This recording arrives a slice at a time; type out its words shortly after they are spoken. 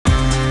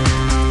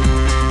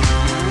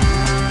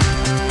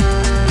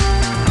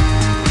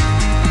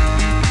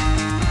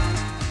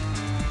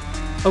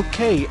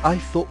Okay, I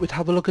thought we'd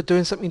have a look at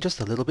doing something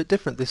just a little bit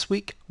different this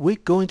week. We're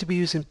going to be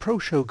using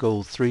ProShow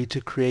Gold 3 to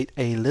create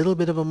a little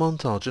bit of a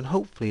montage, and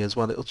hopefully as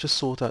well it'll just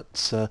sort out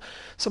some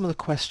of the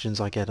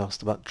questions I get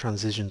asked about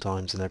transition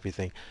times and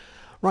everything.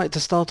 Right, to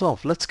start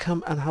off, let's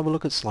come and have a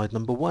look at slide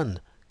number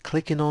 1.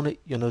 Clicking on it,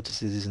 you'll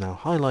notice it is now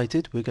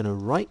highlighted. We're going to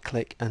right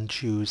click and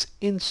choose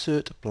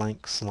Insert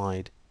Blank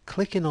Slide.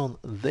 Clicking on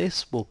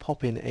this will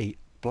pop in a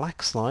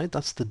black slide,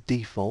 that's the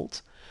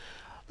default.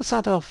 Let's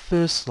add our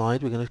first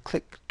slide. We're going to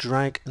click,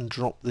 drag and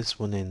drop this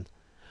one in.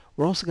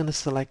 We're also going to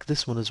select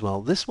this one as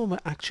well. This one we're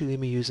actually going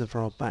to be using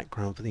for our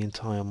background for the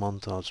entire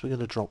montage. So we're going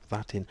to drop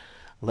that in.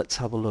 Let's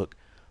have a look.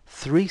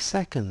 3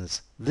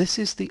 seconds. This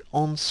is the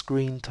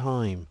on-screen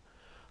time.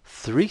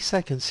 3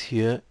 seconds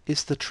here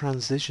is the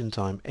transition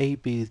time.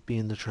 AB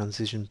being the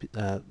transition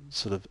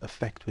sort of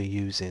effect we're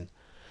using.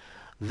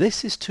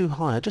 This is too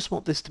high. I just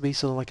want this to be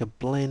sort of like a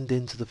blend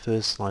into the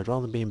first slide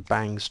rather than being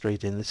banged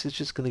straight in. This is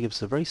just going to give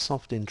us a very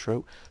soft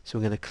intro. So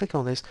we're going to click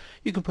on this.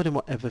 You can put in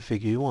whatever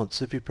figure you want.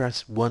 So if you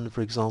press 1,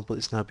 for example,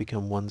 it's now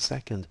become 1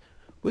 second.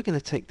 We're going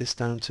to take this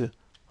down to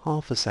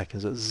half a second,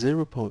 so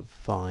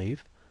 0.5.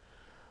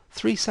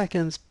 3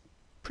 seconds,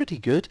 pretty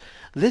good.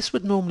 This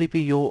would normally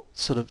be your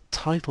sort of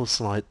title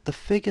slide. The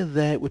figure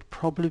there would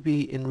probably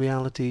be in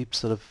reality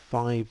sort of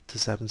 5 to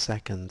 7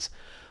 seconds.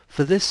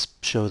 For this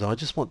show though, I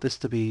just want this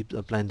to be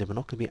a blended. We're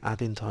not going to be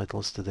adding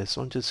titles to this,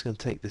 so I'm just going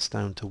to take this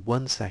down to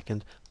 1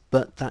 second,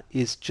 but that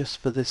is just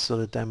for this sort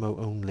of demo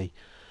only.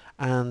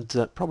 And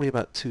probably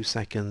about 2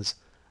 seconds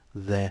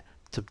there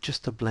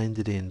just to blend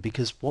it in,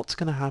 because what's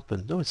going to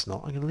happen, no it's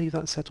not, I'm going to leave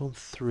that set on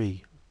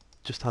 3.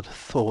 Just had a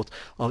thought,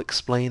 I'll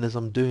explain as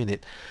I'm doing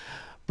it.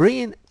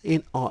 Bringing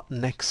in our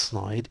next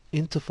slide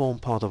in to form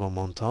part of our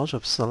montage.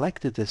 I've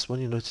selected this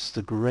one. You notice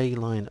the grey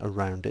line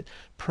around it.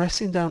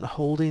 Pressing down,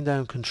 holding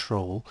down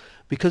Control.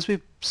 Because we're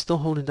still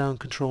holding down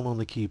Control on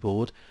the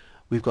keyboard,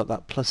 we've got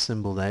that plus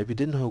symbol there. If you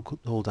didn't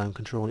hold down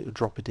Control, it would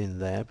drop it in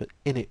there, but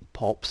in it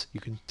pops. You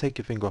can take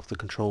your finger off the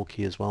Control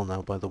key as well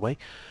now, by the way.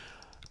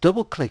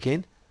 Double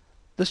clicking.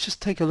 Let's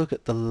just take a look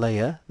at the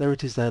layer. There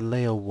it is there,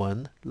 layer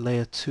 1.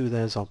 Layer 2,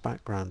 there's our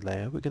background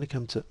layer. We're going to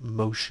come to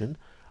Motion.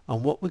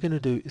 And what we're going to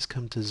do is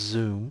come to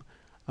zoom,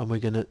 and we're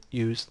going to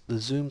use the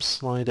zoom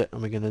slider,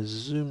 and we're going to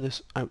zoom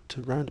this out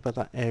to round about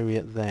that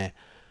area there.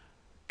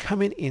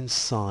 Coming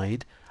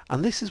inside,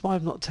 and this is why I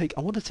want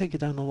to take it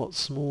down a lot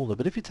smaller,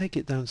 but if you take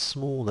it down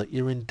smaller,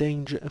 you're in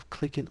danger of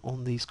clicking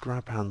on these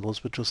grab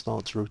handles, which will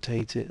start to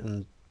rotate it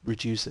and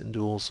reduce it and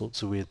do all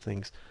sorts of weird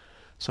things.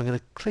 So I'm going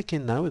to click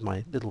in now with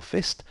my little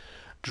fist,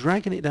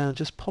 dragging it down,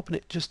 just popping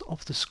it just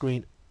off the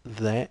screen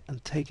there,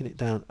 and taking it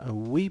down a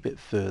wee bit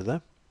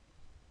further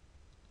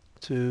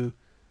to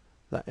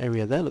that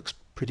area there. Looks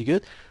pretty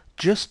good.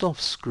 Just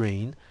off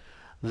screen,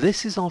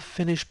 this is our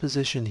finished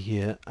position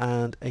here,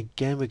 and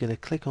again we're going to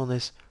click on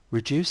this,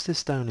 reduce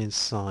this down in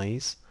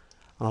size,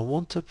 and I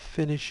want to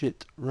finish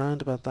it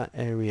round about that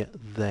area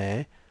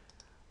there.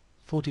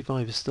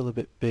 45 is still a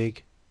bit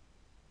big.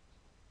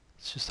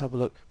 Let's just have a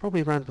look,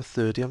 probably around about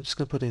 30. I'm just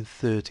going to put in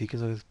 30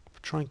 because I'm going to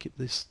try and keep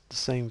this the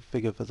same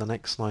figure for the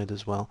next slide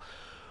as well.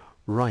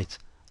 Right,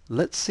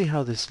 let's see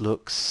how this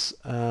looks.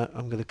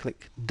 I'm going to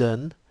click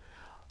Done.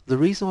 The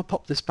reason I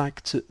pop this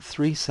back to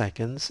 3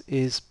 seconds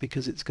is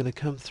because it's going to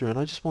come through, and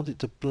I just want it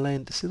to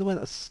blend. See the way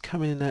that's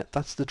coming in there?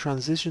 That's the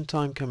transition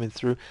time coming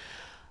through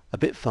a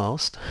bit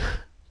fast,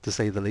 to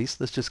say the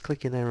least. Let's just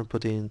click in there and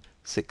put in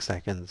 6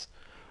 seconds.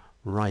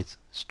 Right,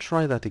 let's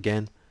try that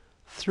again.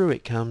 Through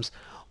it comes.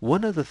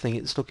 One other thing,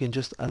 it's looking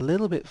just a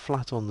little bit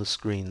flat on the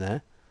screen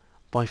there.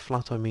 By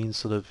flat I mean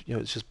sort of,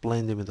 it's just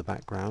blending with the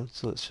background.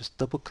 So let's just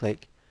double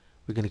click.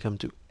 We're going to come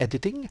to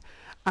Editing,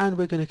 and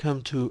we're going to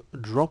come to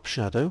Drop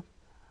Shadow.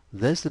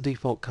 There's the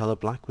default color,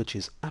 black, which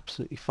is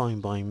absolutely fine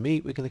by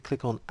me. We're going to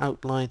click on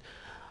Outline.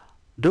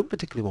 Don't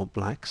particularly want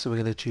black, so we're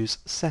going to choose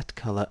Set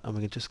Color, and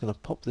we're just going to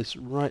pop this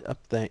right up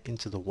there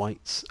into the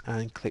whites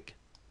and click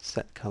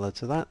Set Color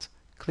to that.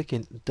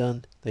 Clicking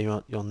Done. There you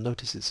are. You'll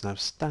notice it's now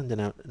standing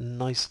out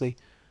nicely.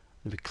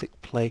 If we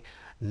click Play,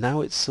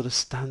 now it sort of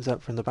stands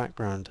out from the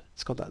background.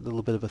 It's got that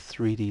little bit of a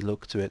 3D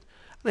look to it.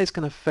 And it's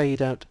going to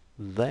fade out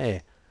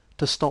there.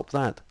 To stop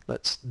that,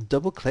 let's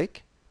double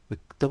click. We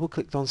double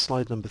clicked on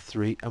slide number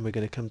 3, and we're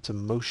going to come to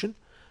Motion,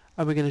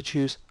 and we're going to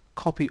choose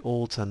Copy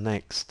All to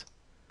Next.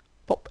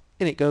 Pop,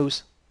 in it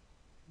goes.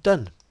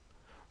 Done.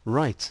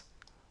 Right.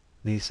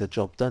 Nearly said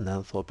job done now.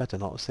 I thought better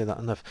not say that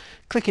enough.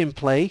 Click in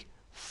Play.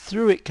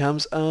 Through it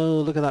comes. Oh,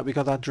 look at that. We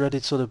got that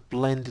dreaded sort of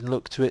blending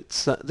look to it.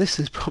 This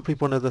is probably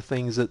one of the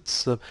things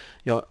that's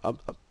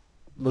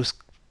most,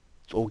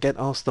 or get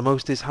asked the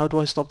most, is how do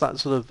I stop that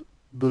sort of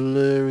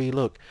blurry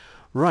look?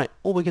 Right,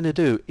 all we're going to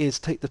do is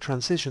take the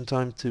transition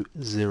time to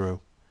 0.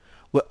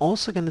 We're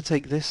also going to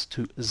take this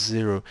to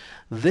 0.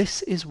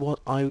 This is what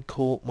I would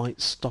call my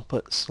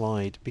stopper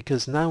slide,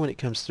 because now when it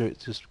comes through, it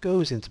just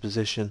goes into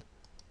position.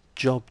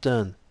 Job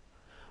done.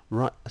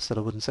 Right, I said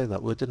I wouldn't say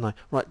that word, didn't I?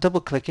 Right,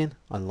 double clicking,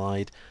 I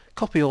lied.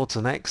 Copy all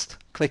to next,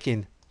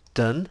 clicking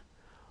Done.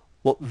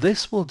 What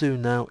this will do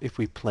now, if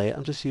we play it,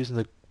 I'm just using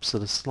the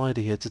sort of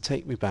slider here to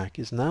take me back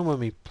is now when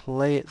we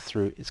play it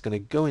through, it's going to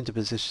go into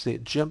position. See,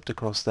 it jumped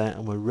across there,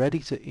 and we're ready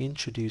to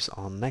introduce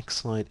our next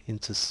slide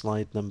into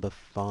slide number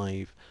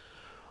 5.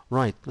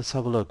 Right, let's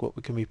have a look.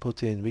 What can we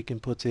put in? We can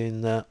put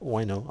in, oh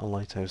I know, a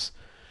lighthouse.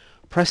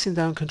 Pressing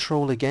down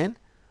Control again,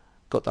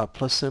 got that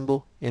plus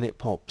symbol, in it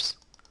pops.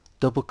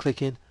 Double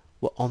clicking,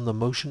 we're on the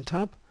Motion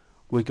tab.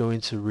 We're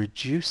going to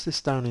reduce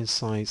this down in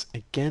size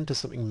again to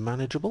something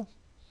manageable,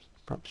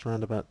 perhaps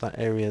around about that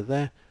area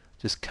there.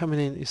 Just coming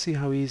in, you see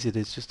how easy it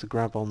is just to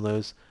grab on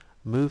those,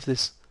 move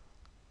this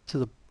to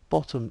the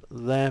bottom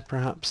there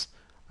perhaps,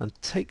 and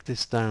take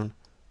this down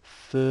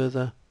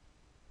further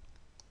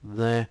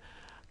there.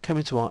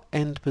 Coming to our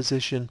end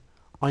position,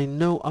 I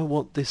know I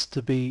want this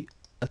to be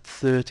at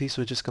 30,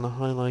 so we're just going to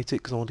highlight it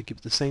because I want to keep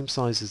it the same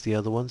size as the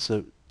other one,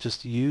 so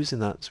just using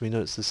that so we know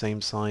it's the same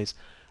size.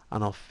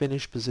 And our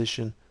finish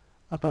position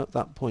about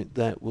that point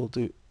there will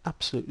do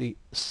absolutely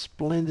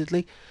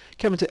splendidly.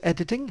 Coming to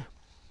editing,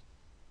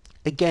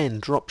 again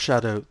drop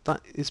shadow,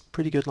 that is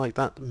pretty good like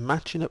that.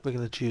 Matching up, we're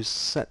going to choose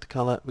set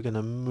color, we're going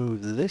to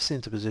move this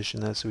into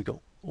position there so we got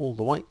all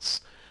the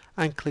whites,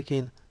 and click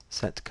in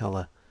set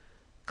color,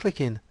 click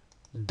in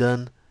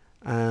done,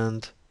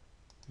 and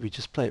if we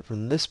just play it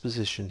from this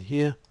position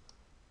here,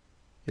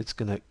 it's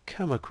going to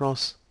come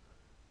across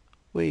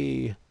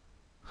pretty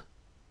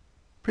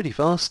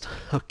fast.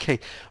 Okay,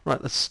 right,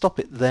 let's stop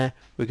it there.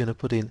 We're going to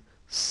put in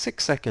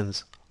 6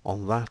 seconds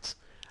on that,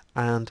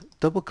 and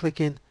double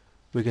clicking,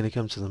 we're going to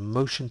come to the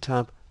Motion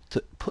tab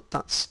to put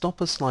that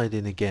stopper slide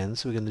in again.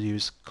 So we're going to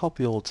use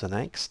Copy All to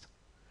Next.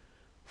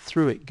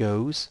 Through it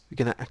goes.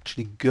 We're going to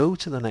actually go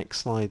to the next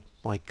slide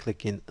by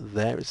clicking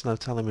there. It's now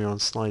telling me we're on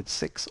slide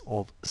 6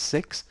 of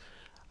 6.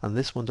 And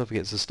this one, don't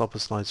forget, it's a stopper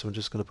slide, so I'm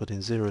just going to put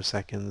in 0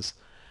 seconds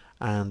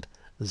and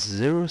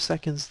 0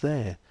 seconds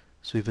there.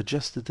 So we've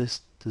adjusted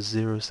this to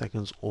 0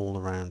 seconds all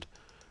around.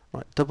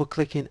 Right, double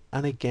clicking,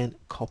 and again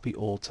Copy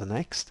All to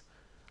Next.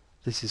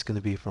 This is going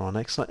to be for our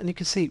next slide, and you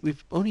can see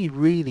we've only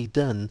really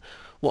done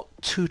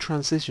 2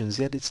 transitions,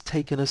 yet it's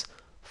taken us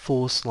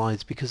 4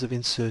 slides because of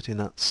inserting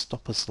that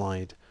stopper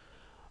slide.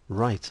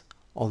 Right,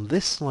 on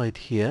this slide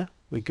here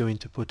we're going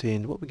to put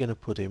in, what we're going to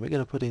put in, we're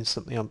going to put in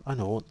something, I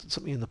know,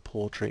 something in the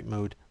portrait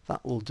mode.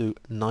 That will do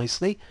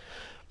nicely.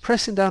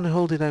 Pressing down and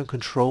holding down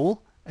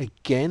Control,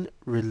 again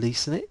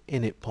releasing it,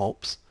 in it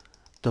pops.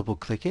 Double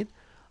clicking.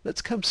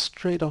 Let's come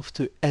straight off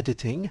to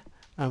editing,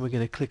 and we're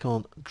going to click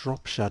on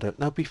drop shadow.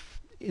 Now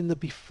in the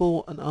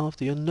before and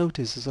after, you'll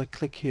notice as I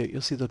click here,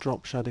 you'll see the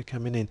drop shadow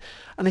coming in,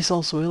 and this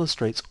also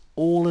illustrates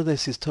all of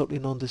this is totally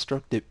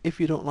non-destructive. If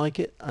you don't like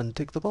it,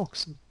 untick the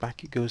box,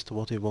 back it goes to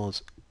what it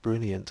was.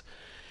 Brilliant.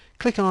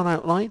 Clicking on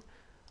outline,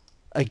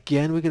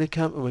 again we're going to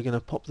come and we're going to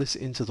pop this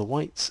into the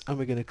whites, and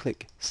we're going to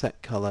click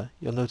set color.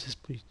 You'll notice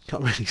you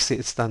can't really see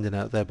it standing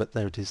out there, but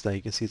there it is there.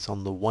 You can see it's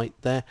on the white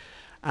there,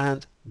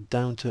 and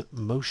down to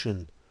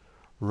motion.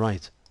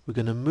 Right, we're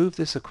going to move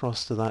this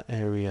across to that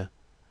area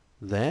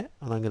there,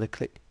 and I'm going to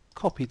click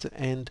copy to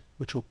end,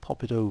 which will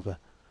pop it over.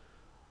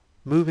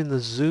 Moving the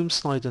zoom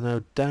slider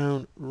now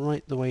down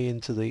right the way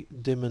into the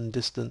dim and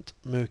distant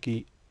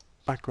murky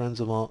backgrounds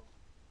of our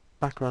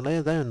background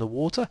layer there in the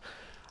water,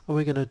 and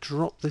we're going to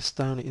drop this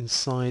down in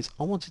size.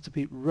 I want it to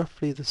be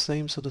roughly the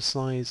same sort of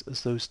size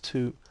as those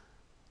 2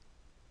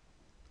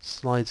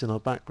 slides in our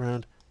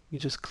background. You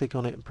just click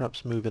on it and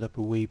perhaps move it up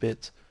a wee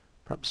bit,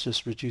 perhaps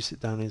just reduce it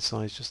down in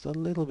size just a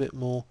little bit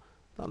more.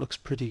 That looks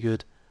pretty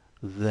good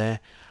there.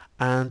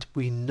 And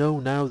we know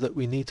now that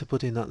we need to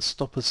put in that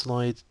stopper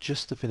slide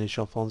just to finish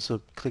off on,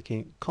 so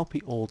clicking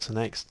Copy All to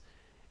Next,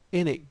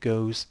 in it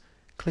goes,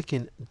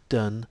 clicking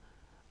Done.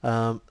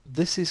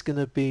 This is going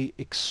to be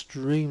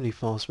extremely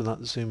fast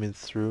without zooming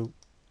through.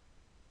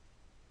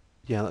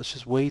 Yeah, that's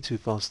just way too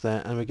fast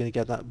there, and we're going to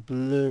get that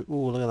blur.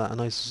 Oh, look at that, a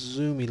nice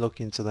zoomy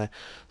look into there.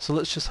 So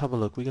let's just have a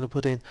look. We're going to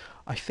put in,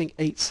 I think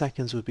 8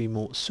 seconds would be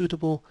more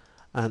suitable,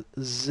 and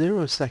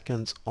 0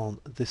 seconds on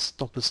this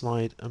stopper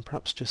slide, and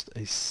perhaps just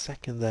a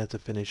second there to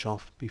finish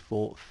off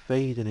before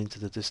fading into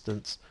the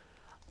distance.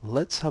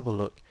 Let's have a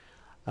look.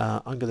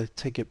 I'm going to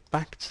take it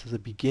back to the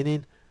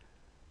beginning.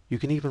 You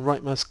can even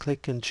right mouse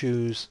click and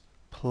choose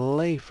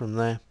play from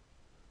there.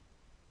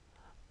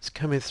 It's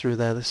coming through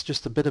there. That's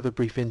just a bit of a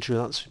brief intro.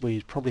 That's where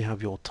you probably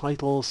have your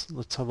titles.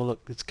 Let's have a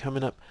look. It's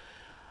coming up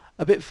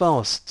a bit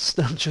fast,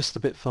 still just a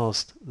bit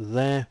fast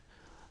there.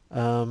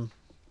 I'm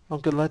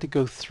going to let it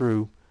go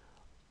through.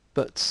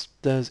 But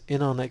there's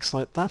in our next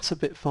slide, that's a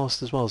bit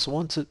fast as well. So I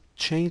want to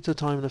change the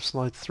timing of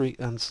slide 3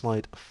 and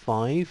slide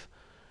 5.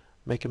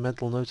 Make a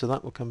mental note of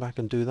that. We'll come back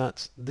and do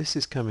that. This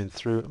is coming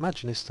through.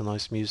 Imagine this to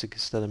nice music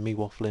instead of me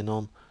waffling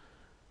on.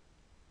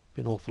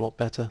 Be an awful lot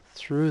better.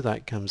 Through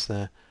that comes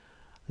there.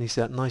 And you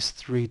see that nice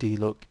 3D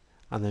look.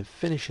 And then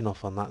finishing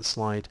off on that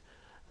slide.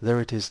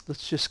 There it is.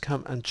 Let's just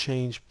come and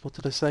change. What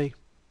did I say?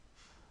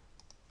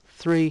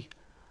 3.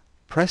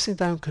 Pressing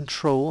down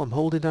Control. I'm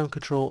holding down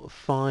Control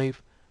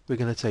 5. We're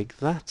going to take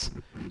that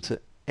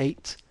to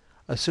 8.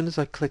 As soon as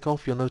I click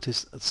off, you'll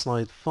notice that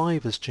slide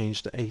 5 has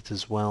changed to 8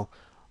 as well.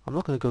 I'm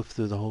not going to go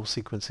through the whole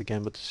sequence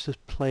again, but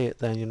just play it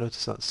there, and you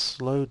notice that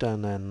slow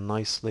down there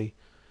nicely.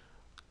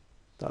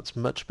 That's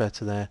much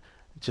better there.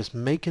 Just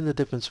making the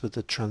difference with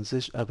the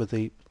transition, with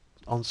the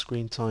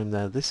on-screen time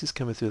there. This is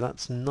coming through.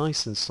 That's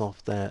nice and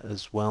soft there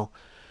as well.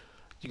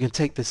 You can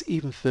take this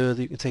even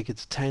further. You can take it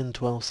to 10,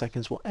 12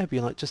 seconds, whatever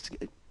you like. Just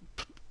to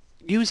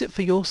use it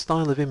for your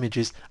style of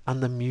images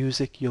and the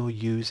music you're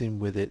using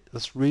with it.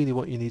 That's really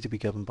what you need to be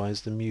governed by,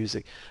 is the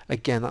music.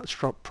 Again, that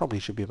probably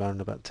should be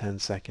around about 10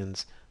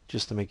 seconds,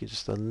 just to make it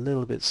just a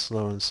little bit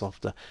slower and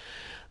softer.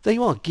 There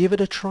you are, give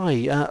it a try.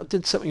 I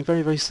did something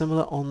very, very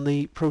similar on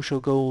the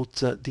ProShow Gold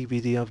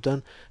DVD I've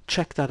done.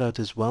 Check that out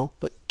as well,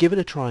 but give it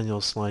a try on your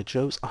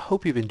slideshows. I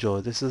hope you've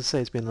enjoyed this. As I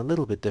say, it's been a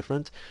little bit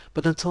different,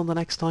 but until the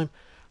next time,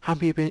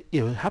 happy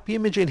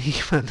imaging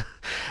even,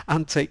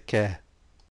 and take care.